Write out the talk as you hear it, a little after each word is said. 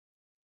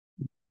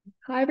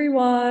Hi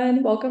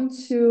everyone, welcome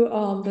to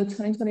the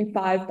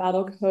 2025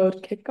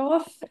 Battlecode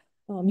Kickoff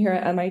here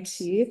at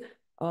MIT.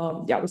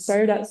 We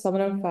started at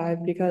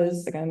 7:05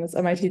 because again, it's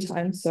MIT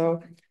time,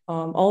 so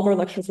all of our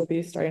lectures will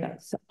be starting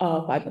at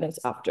 5 minutes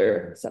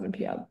after 7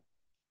 p.m.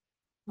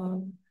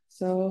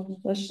 So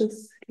let's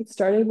just get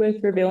started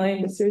with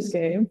revealing this year's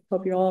game.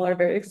 Hope you all are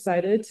very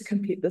excited to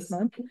compete this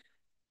month.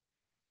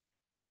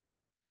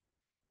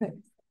 Okay.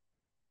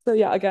 So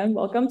yeah, again,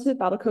 welcome to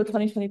Battlecode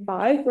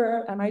 2025.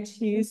 We're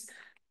MIT's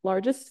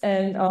largest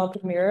and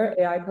premier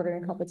AI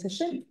programming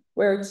competition,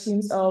 where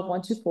teams of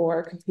 1 to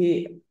 4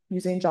 compete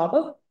using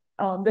Java.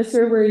 This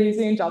year we're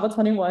using Java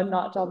 21,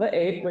 not Java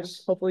 8, which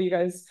hopefully you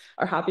guys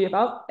are happy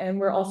about. And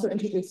we're also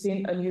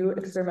introducing a new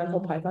experimental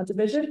Python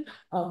division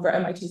for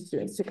MIT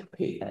students to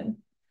compete in.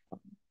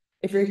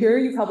 If you're here,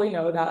 you probably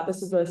know that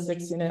this is a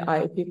 6-unit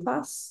IAP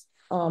class.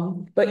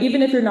 But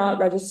even if you're not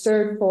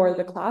registered for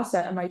the class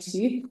at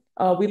MIT,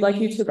 we'd like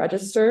you to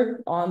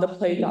register on the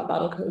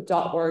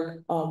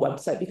play.battlecode.org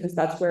website, because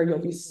that's where you'll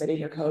be submitting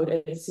your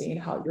code and seeing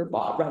how your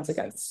bot runs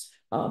against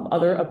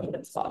other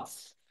opponents'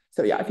 bots.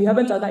 So yeah, if you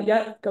haven't done that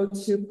yet, go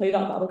to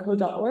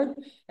play.battlecode.org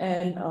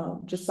and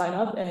just sign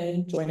up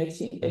and join a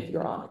team if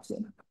you're on a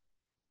team.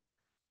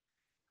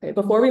 Okay,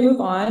 before we move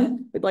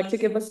on, we'd like to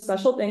give a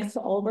special thanks to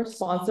all of our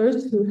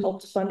sponsors who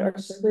helped fund our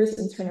servers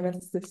and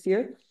tournaments this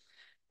year.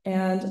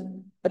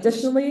 And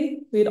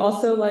additionally, we'd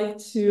also like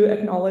to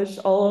acknowledge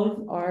all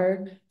of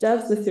our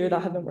devs this year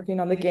that have been working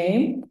on the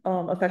game,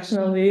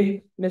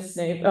 affectionately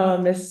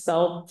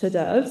misspelled to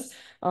devs.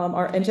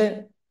 Our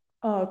engine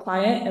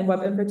client and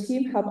web info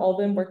team have all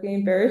been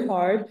working very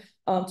hard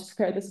to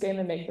prepare this game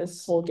and make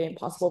this whole game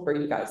possible for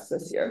you guys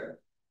this year.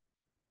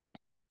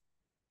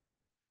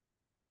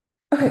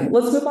 Okay,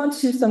 let's move on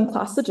to some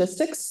class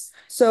logistics.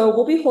 So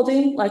we'll be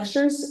holding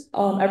lectures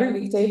every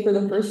weekday for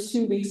the first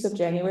 2 weeks of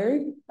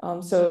January.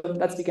 So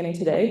that's beginning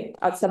today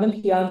at 7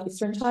 p.m.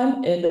 Eastern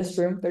time in this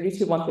room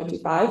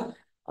 32155.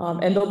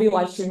 And there'll be a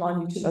live stream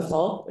on YouTube as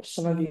well, which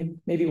some of you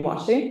may be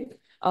watching.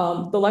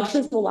 The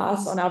lectures will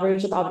last on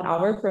average about an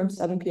hour from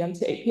 7 p.m.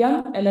 to 8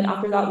 p.m. And then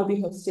after that, we'll be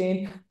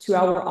hosting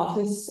 2-hour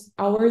office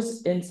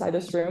hours inside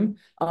this room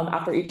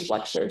after each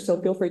lecture.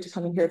 So feel free to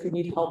come in here if you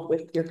need help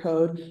with your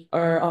code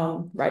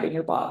or writing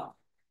your bot.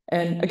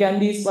 And again,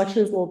 these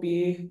lectures will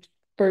be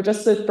for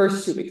just the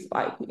first 2 weeks of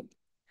IEP.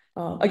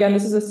 Again,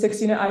 this is a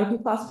 6-unit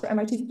IEP class for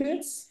MIT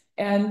students,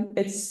 and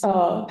it's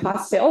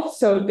pass-fail.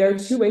 So there are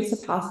 2 ways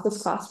to pass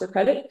this class for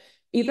credit.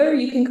 Either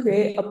you can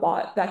create a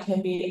bot that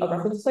can be a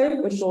reference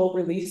layer, which we'll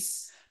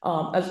release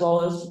as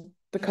well as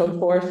the code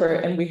for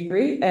in week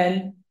 3.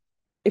 And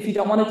if you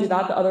don't want to do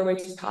that, the other way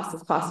to pass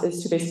this class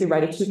is to basically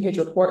write a 2-page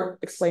report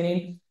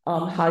explaining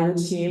how your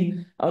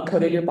team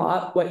coded your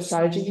bot, what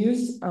strategy you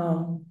used.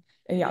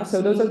 And yeah,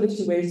 so those are the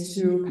 2 ways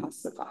to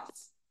pass the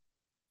class.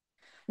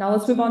 Now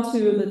let's move on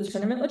to the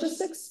tournament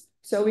logistics.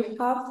 So we have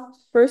our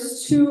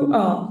first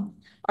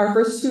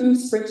 2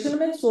 sprint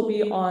tournaments will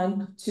be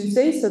on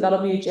Tuesday. So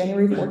that'll be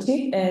January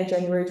 14th and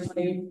January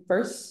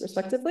 21st,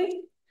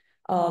 respectively.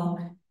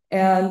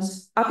 And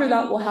after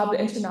that, we'll have the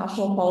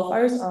international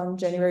qualifiers on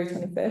January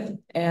 25th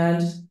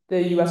and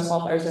the US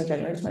qualifiers on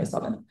January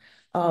 27th.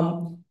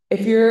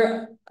 If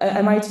you're an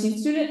MIT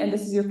student and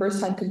this is your first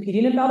time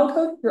competing in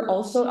Battlecode, you're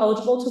also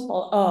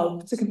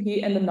eligible to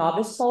compete in the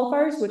novice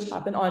qualifiers, which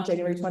happen on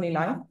January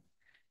 29th.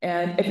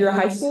 And if you're a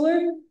high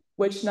schooler,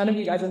 which none of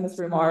you guys in this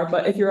room are,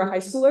 but if you're a high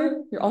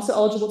schooler, you're also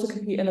eligible to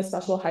compete in the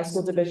special high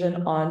school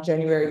division on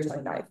January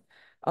 29th.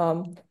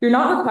 You're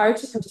not required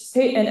to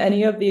participate in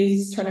any of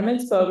these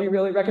tournaments, but we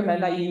really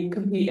recommend that you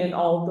compete in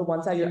all of the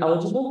ones that you're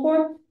eligible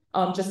for,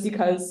 just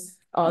because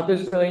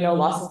there's really no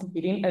loss in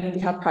competing, and we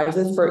have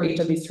prizes for each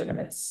of these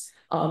tournaments.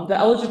 The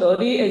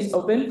eligibility is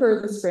open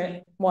for the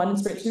Sprint 1 and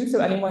Sprint 2, so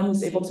anyone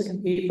who's able to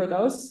compete for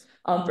those.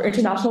 For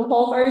international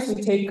qualifiers,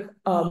 we take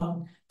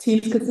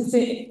teams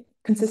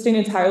consisting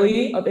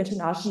entirely of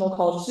international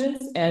college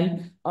students,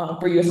 and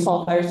for US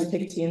qualifiers, we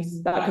take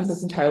teams that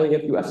consist entirely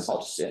of US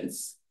college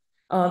students.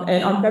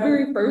 And on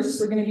February 1st,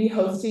 we're going to be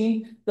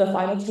hosting the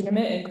final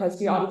tournament in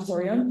Kresge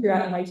Auditorium here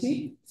at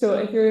MIT. So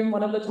if you're in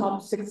one of the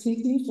top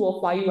 16 teams, we'll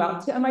fly you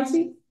out to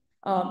MIT.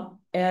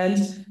 And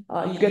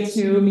you get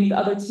to meet the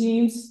other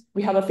teams.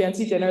 We have a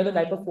fancy dinner the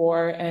night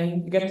before,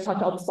 and you get to talk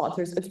to all the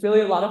sponsors. It's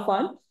really a lot of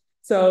fun.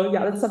 So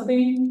yeah, that's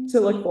something to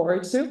look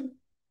forward to.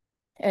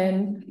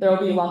 And there will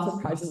be lots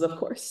of prizes, of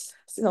course.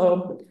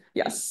 So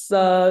yes,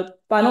 the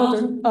final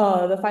dinner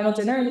and the final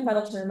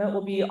tournament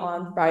will be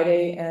on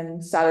Friday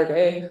and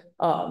Saturday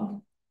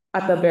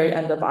at the very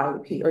end of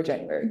IEP or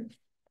January.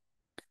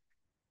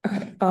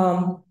 Okay.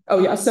 Oh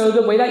yeah. So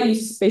the way that you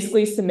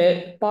basically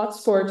submit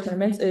bots for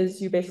tournaments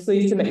is you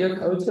basically submit your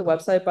code to the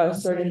website by a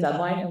certain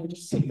deadline, and we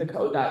just take the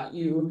code that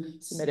you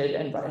submitted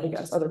and run it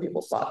against other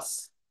people's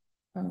bots.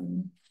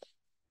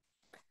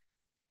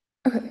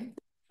 Okay.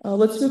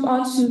 Let's move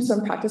on to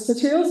some practice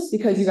materials,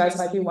 because you guys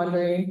might be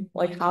wondering,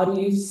 like, how do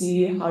you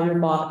see how your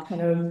bot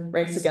kind of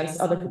ranks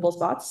against other people's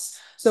bots?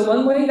 So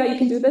one way that you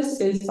can do this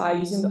is by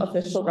using the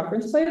official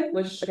reference play,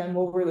 which again,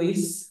 we'll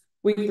release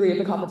week 3 of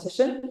the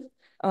competition.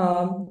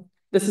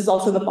 this is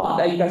also the bot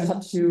that you guys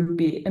have to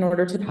beat in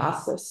order to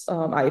pass this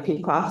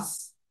IAP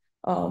class.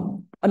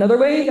 Another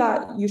way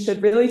that you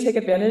should really take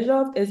advantage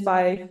of is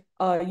by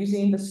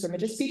using the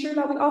scrimmages feature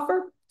that we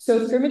offer.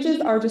 So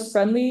scrimmages are just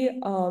friendly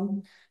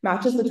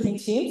matches between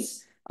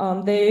teams.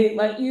 They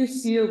let you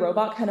see your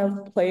robot kind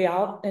of play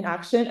out in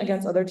action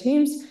against other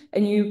teams,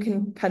 and you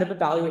can kind of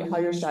evaluate how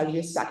your strategy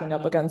is stacking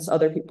up against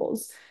other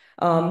people's.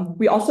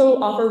 We also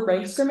offer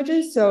ranked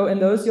scrimmages. So in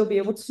those, you'll be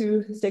able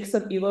to stake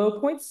some ELO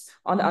points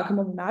on the outcome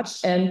of the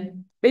match.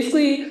 And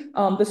basically,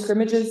 the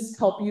scrimmages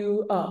help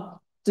you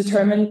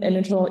determine an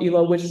internal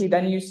ELO, which we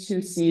then use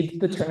to seed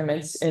the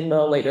tournaments in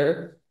the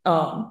later,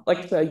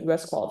 like the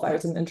US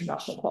qualifiers and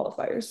international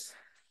qualifiers.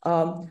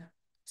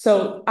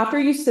 So after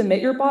you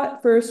submit your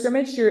bot for a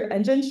scrimmage, your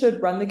engine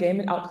should run the game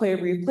and outplay a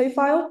replay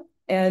file.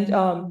 And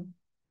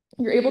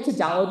you're able to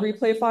download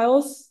replay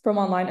files from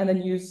online and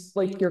then use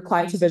like your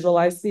client to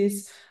visualize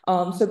these.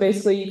 So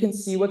basically you can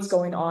see what's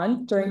going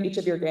on during each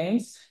of your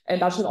games.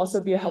 And that should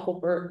also be a helpful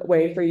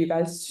way for you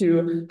guys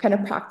to kind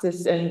of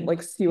practice and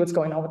like see what's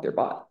going on with your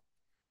bot.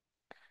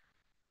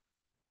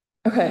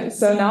 Okay,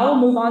 so now we'll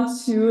move on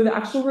to the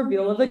actual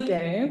reveal of the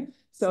game.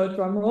 So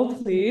drum roll,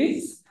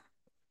 please.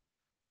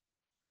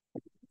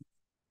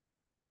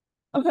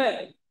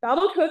 Okay,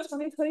 Battlecode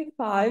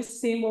 2025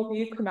 theme will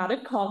be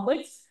chromatic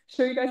conflicts.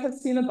 Sure, you guys have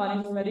seen the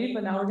bunnies already,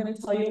 but now we're going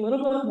to tell you a little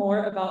bit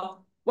more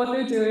about what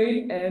they're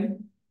doing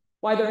and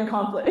why they're in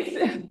conflict.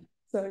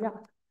 So yeah,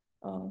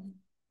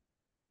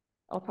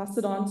 I'll pass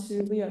it on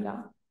to Leo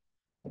now.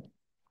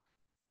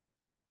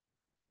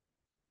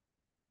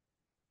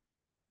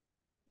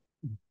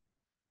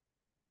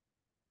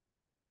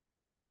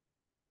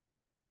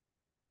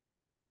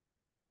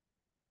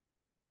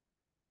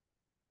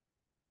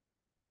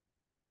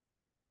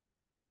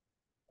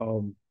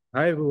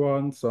 Hi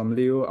everyone. So I'm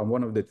Leo. I'm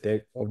one of the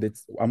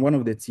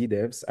T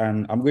devs,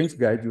 and I'm going to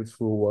guide you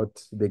through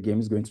what the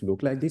game is going to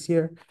look like this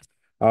year.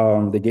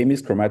 The game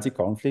is Chromatic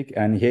Conflict,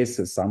 and here's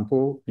a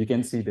sample you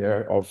can see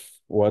there of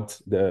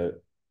what the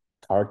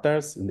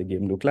characters in the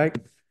game look like.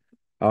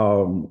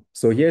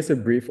 So here's a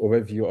brief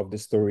overview of the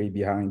story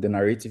behind the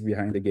narrative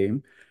behind the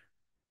game.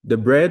 The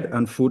bread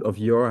and food of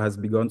yore has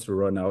begun to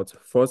run out,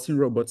 forcing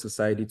robot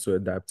society to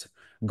adapt.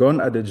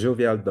 Gone are the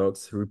jovial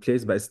dogs,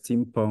 replaced by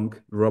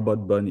steampunk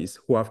robot bunnies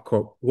who have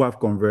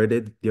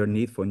converted their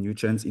need for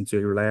nutrients into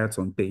a reliance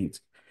on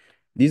paint.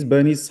 These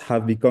bunnies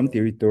have become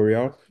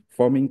territorial,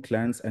 forming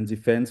clans and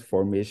defense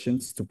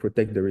formations to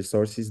protect the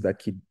resources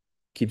that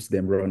keeps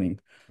them running.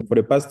 For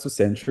the past 2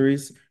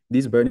 centuries,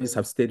 these bunnies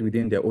have stayed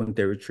within their own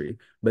territory,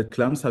 but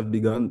clans have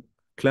begun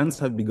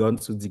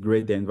to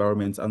degrade the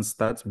environment and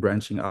start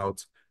branching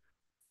out.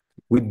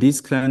 Will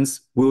these clans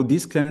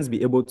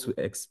be able to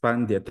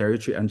expand their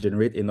territory and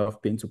generate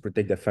enough pain to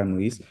protect their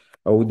families?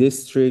 Or will they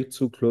stray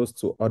too close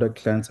to other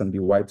clans and be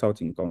wiped out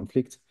in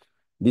conflict?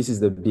 This is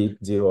the big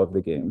deal of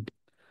the game.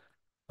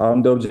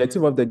 The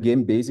objective of the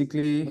game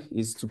basically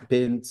is to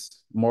paint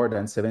more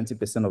than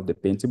 70% of the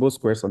paintable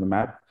squares on the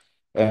map.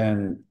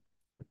 And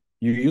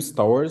you use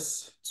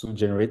towers to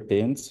generate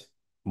paint,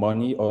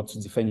 money, or to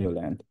defend your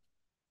land.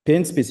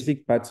 Paint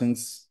specific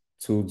patterns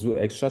to do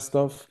extra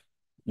stuff.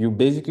 You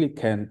basically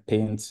can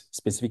paint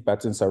specific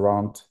patterns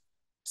around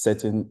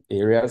certain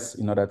areas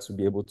in order to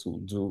be able to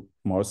do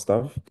more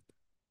stuff.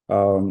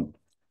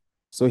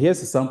 So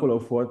here's a sample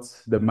of what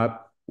the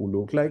map will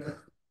look like.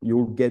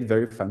 You'll get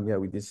very familiar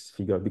with this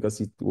figure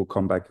because it will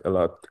come back a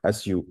lot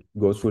as you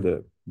go through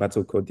the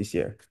battle code this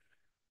year.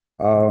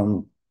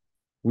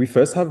 We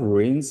first have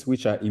ruins,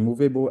 which are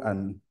immovable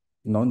and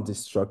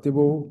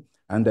non-destructible,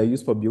 and they're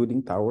used for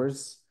building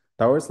towers.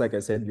 Towers, like I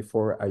said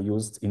before, are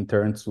used in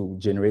turn to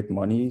generate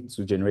money,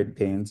 to generate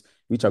paint,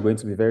 which are going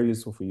to be very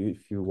useful for you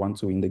if you want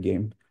to win the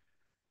game.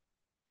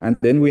 And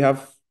then we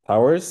have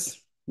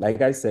towers.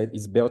 Like I said,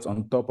 it's built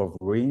on top of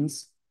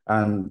ruins.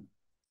 And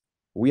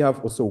we have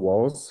also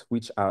walls,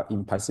 which are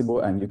impassable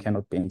and you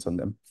cannot paint on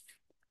them.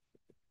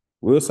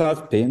 We also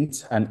have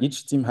paint, and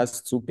each team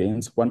has 2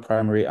 paints, 1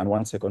 primary and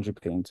 1 secondary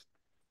paint.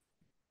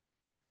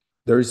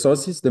 The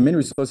main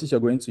resources you're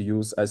going to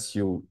use as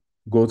you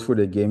go through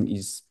the game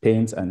is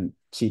paint and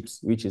chips,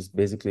 which is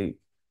basically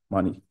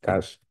money,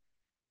 cash.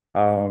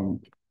 More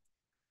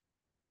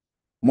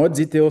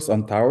details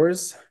on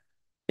towers.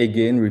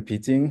 Again,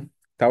 repeating,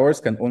 towers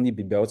can only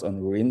be built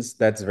on ruins.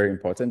 That's very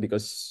important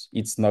because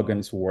it's not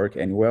going to work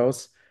anywhere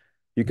else.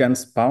 You can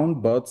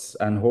spawn bots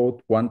and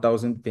hold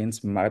 1,000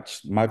 paints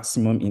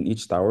maximum in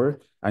each tower,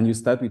 and you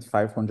start with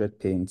 500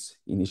 paints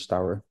in each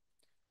tower.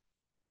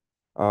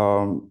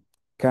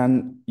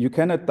 You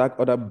can attack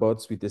other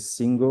bots with a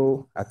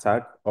single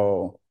attack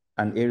or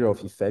an area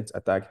of effect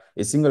attack.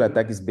 A single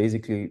attack is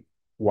basically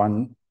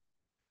one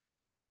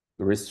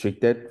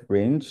restricted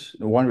range,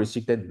 one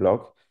restricted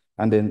block,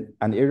 and then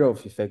an area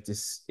of effect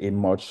is a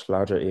much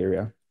larger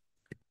area.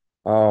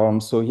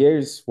 So here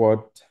is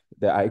what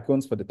the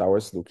icons for the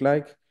towers look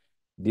like.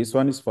 This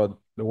one is for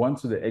the one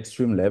to the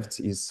extreme left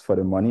is for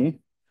the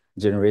money,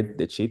 generate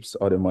the chips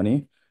or the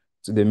money.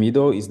 To the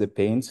middle is the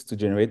paint to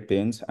generate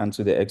paint, and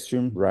to the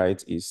extreme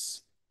right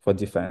is for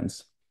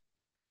defense.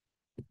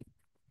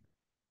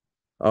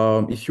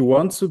 If you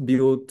want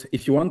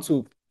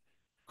to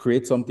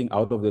create something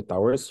out of the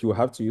towers, you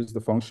have to use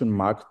the function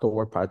mark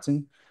tower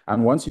pattern.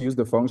 And once you use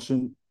the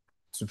function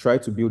to try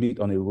to build it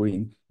on a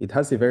ruin, it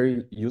has a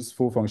very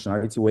useful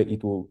functionality where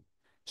it will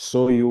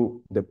show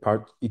you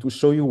it will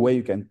show you where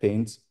you can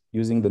paint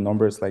using the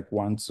numbers like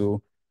 1,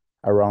 2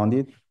 around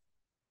it.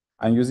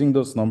 And using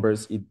those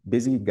numbers, it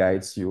basically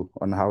guides you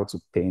on how to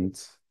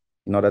paint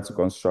in order to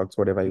construct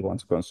whatever you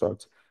want to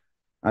construct.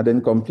 And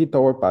then complete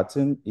tower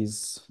pattern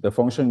is the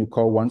function you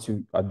call once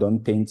you are done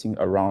painting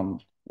on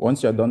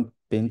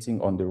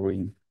the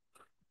ruin,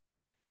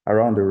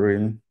 around the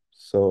ruin.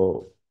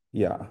 So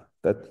yeah,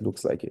 that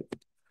looks like it.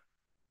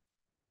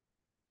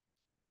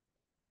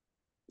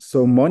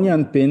 So money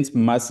and paint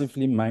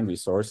massively mine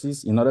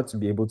resources. In order to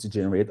be able to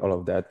generate all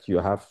of that, you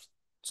have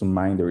to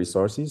mine the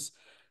resources.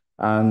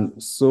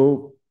 And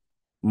so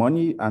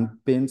money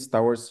and paint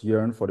towers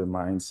yearn for the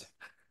mines.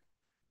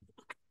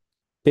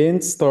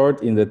 Paint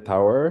stored in the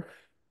tower.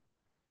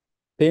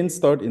 Paint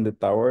stored in the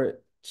tower,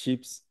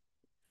 chips.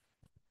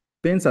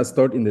 Paints are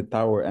stored in the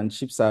tower and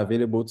chips are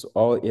available to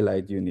all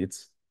allied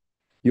units.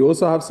 You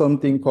also have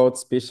something called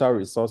spatial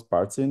resource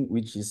pattern,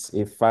 which is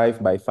a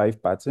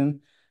 5x5 pattern.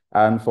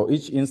 And for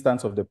each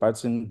instance of the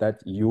pattern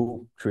that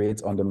you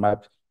create on the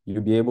map,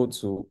 you'll be able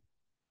to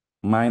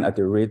mine at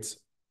a rate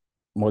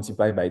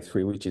multiplied by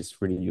 3, which is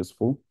really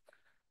useful.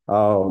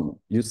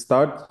 You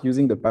start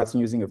using the pattern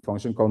using a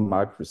function called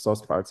mark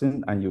resource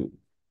pattern, and you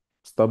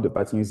stop the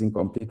pattern using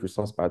complete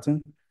resource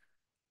pattern.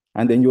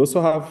 And then you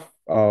also have,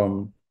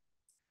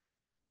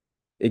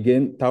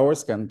 again,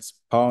 towers can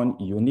spawn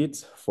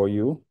units for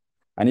you.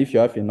 And if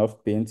you have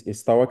enough paint, a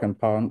tower can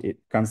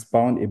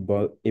spawn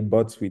a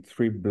bot with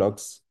 3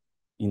 blocks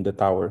in the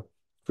tower,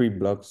 3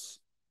 blocks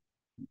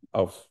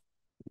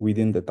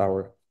within the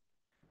tower.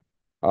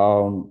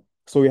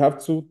 So we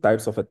have 2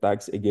 types of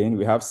attacks. Again,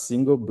 we have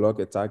single block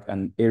attack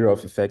and area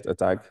of effect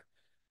attack.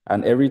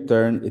 And every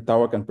turn, a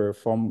tower can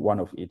perform one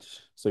of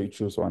each. So you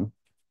choose one.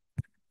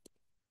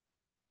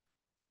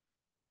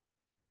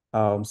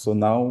 So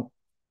now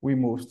we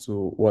move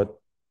to what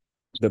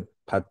the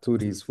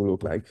patooties will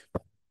look like.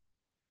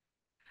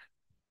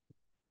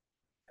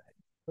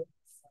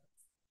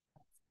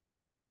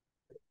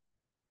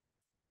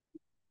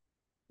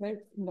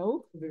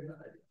 No?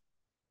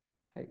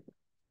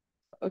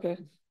 Okay.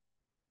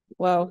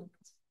 Wow.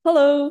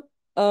 Hello.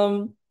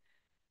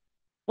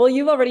 Well,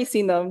 you've already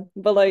seen them,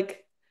 but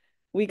like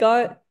we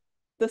got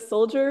the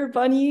soldier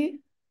bunny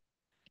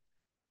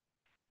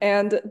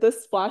and the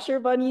splasher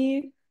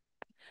bunny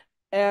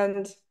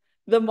and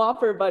the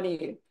mopper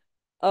bunny.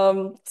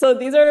 So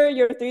these are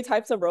your 3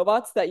 types of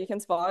robots that you can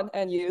spawn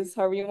and use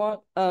however you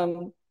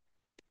want.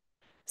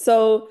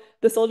 So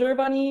the soldier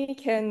bunny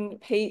can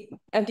paint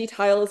empty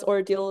tiles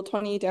or deal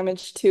 20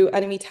 damage to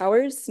enemy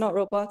towers, not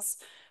robots,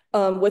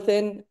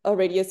 within a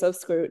radius of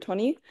square root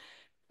 20.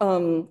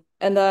 And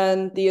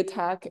then the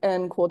attack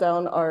and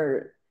cooldown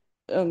are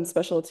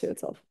special to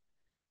itself.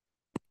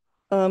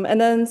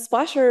 And then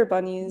splasher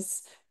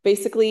bunnies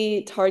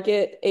basically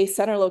target a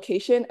center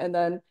location and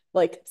then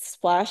like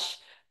splash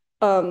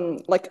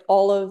like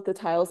all of the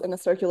tiles in a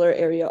circular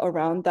area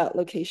around that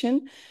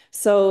location.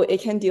 So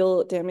it can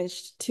deal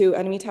damage to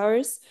enemy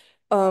towers,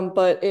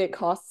 but it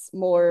costs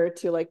more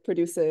to like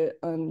produce it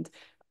and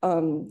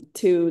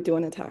to do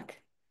an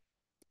attack.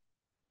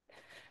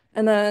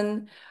 And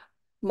then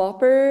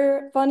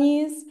mopper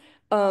bunnies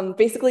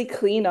basically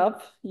clean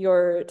up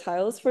your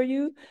tiles for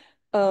you.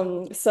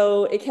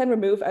 So it can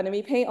remove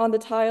enemy paint on the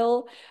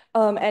tile.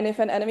 And if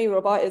an enemy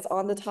robot is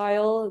on the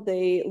tile,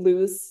 they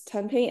lose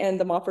 10 paint and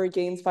the mopper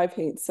gains 5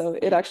 paint. So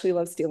it actually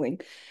loves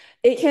stealing.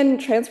 It can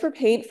transfer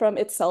paint from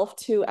itself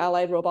to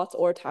allied robots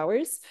or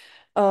towers.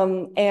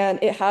 And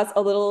it has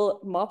a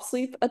little mop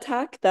sweep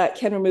attack that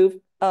can remove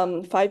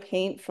 5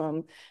 paint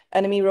from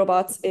enemy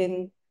robots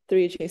in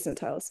 3 adjacent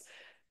tiles.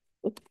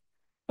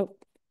 Oh.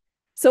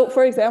 So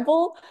for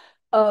example,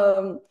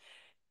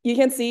 you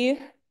can see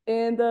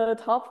in the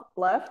top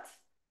left,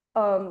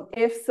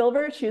 if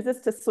silver chooses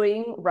to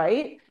swing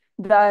right,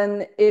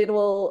 then it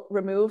will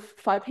remove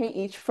 5 paint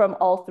each from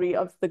all 3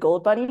 of the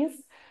gold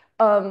bunnies.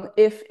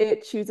 If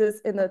it chooses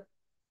in the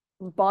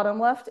bottom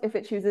left, if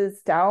it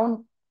chooses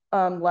down,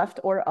 left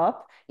or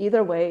up,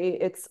 either way,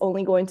 it's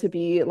only going to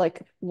be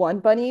like 1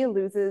 bunny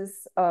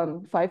loses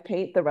 5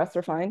 paint, the rest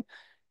are fine.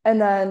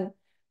 And then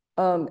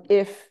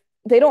if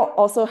they don't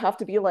also have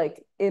to be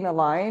like in a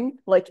line,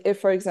 like if,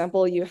 for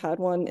example, you had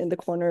one in the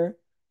corner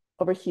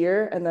over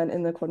here and then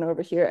in the corner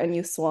over here and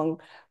you swung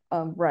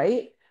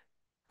right,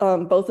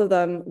 both of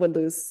them would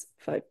lose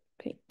 5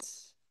 paint.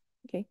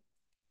 Okay.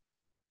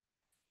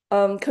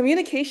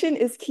 Communication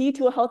is key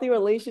to a healthy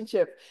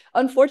relationship.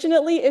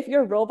 Unfortunately, if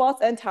your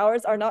robots and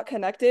towers are not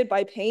connected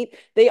by paint,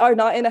 they are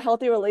not in a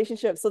healthy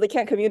relationship, so they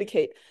can't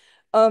communicate.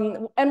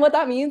 And what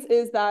that means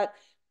is that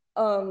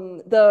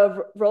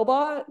the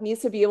robot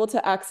needs to be able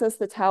to access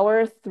the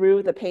tower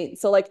through the paint.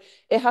 So like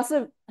it has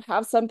to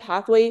have some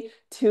pathway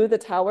to the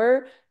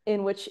tower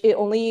in which it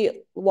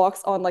only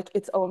walks on like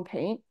its own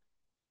paint.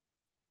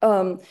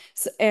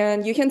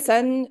 And you can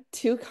send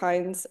two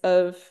kinds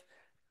of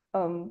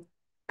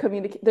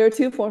there are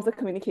two forms of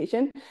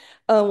communication.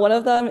 One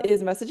of them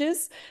is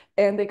messages,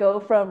 and they go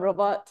from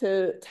robot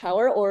to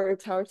tower or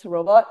tower to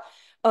robot.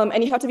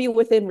 And you have to be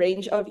within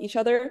range of each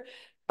other.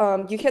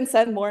 You can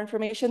send more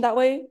information that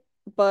way,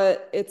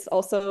 but it's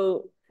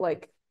also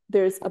like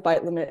there's a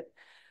byte limit.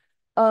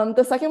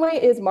 The second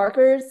way is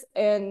markers,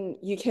 and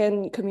you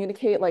can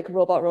communicate like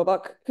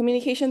robot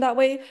communication that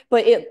way,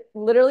 but it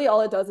literally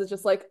all it does is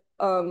just like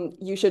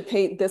you should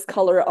paint this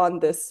color on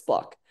this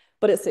block,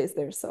 but it stays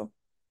there. So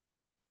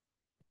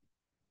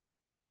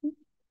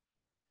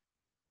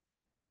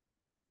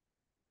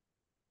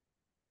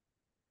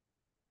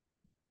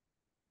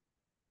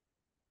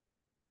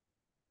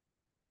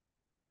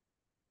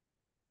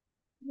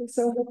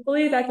So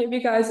hopefully that gave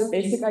you guys a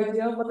basic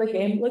idea of what the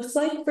game looks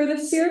like for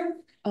this year.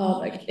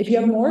 Like if you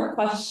have more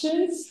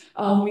questions,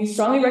 we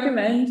strongly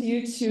recommend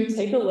you to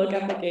take a look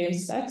at the game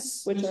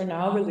specs, which are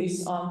now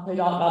released on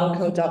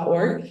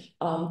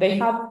play.battlecode.org. They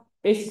have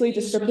basically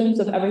descriptions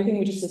of everything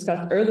we just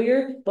discussed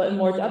earlier, but in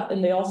more depth,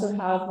 and they also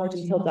have more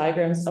detailed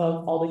diagrams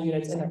of all the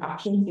units'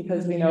 interactions,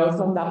 because we know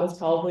some of that was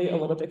probably a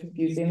little bit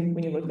confusing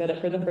when you looked at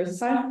it for the first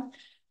time.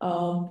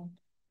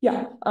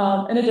 Yeah,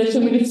 in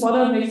addition, we just want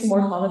to make some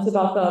more comments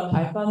about the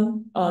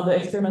Python, the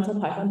experimental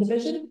Python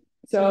division.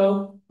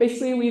 So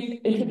basically,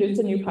 we've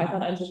introduced a new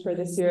Python engine for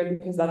this year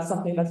because that's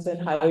something that's been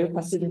highly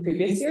requested in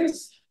previous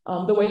years.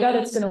 The way that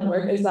it's going to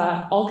work is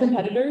that all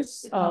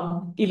competitors,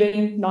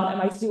 even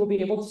non-MIT, will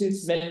be able to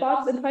submit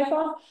bots in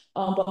Python,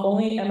 but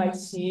only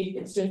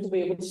MIT students will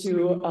be able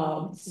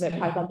to submit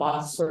Python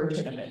bots for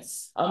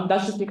tournaments.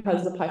 That's just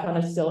because the Python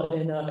is still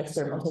in an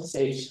experimental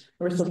stage.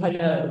 We're still trying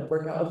to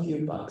work out a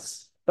few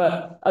bugs.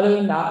 But other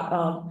than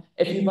that,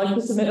 if you'd like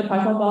to submit a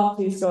Python bot,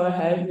 please go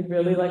ahead. We'd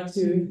really like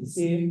to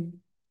see.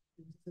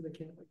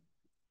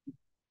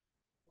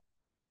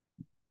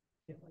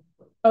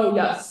 Oh,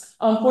 yes.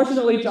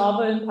 Unfortunately,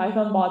 Java and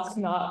Python bots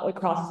cannot like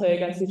cross-play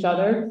against each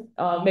other.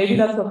 Maybe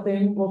that's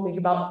something we'll think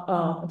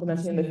about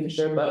implementing in the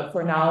future, but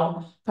for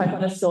now,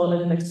 Python is still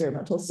in an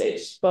experimental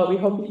stage. But we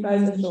hope you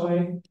guys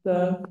enjoy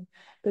the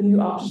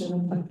new option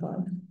of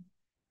Python.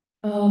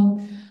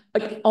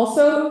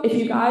 Also, if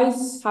you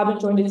guys haven't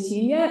joined a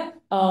team yet,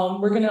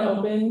 we're going to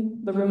open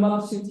the room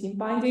up to team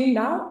binding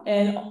now,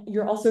 and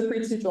you're also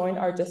free to join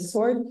our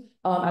Discord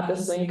at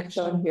this link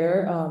shown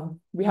here.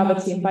 We have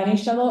a team binding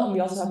channel, and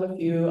we also have a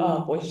few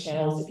voice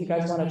channels if you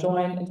guys want to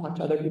join and talk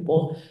to other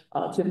people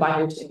to bind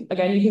your team.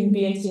 Again, you can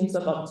be in teams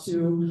of up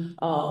to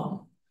 4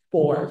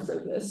 for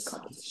this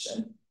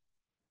competition.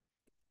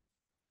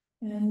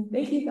 And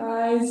thank you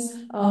guys.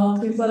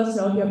 Please let us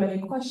know if you have any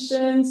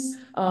questions.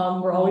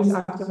 We're always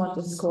active on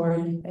Discord.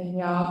 And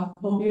yeah,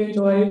 hope you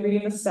enjoy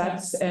reading the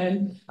specs.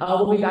 And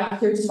we'll be back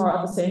here tomorrow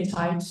at the same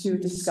time to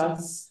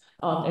discuss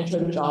intro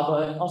to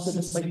Java and also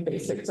just like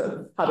basics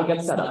of how to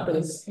get set up for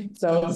this. So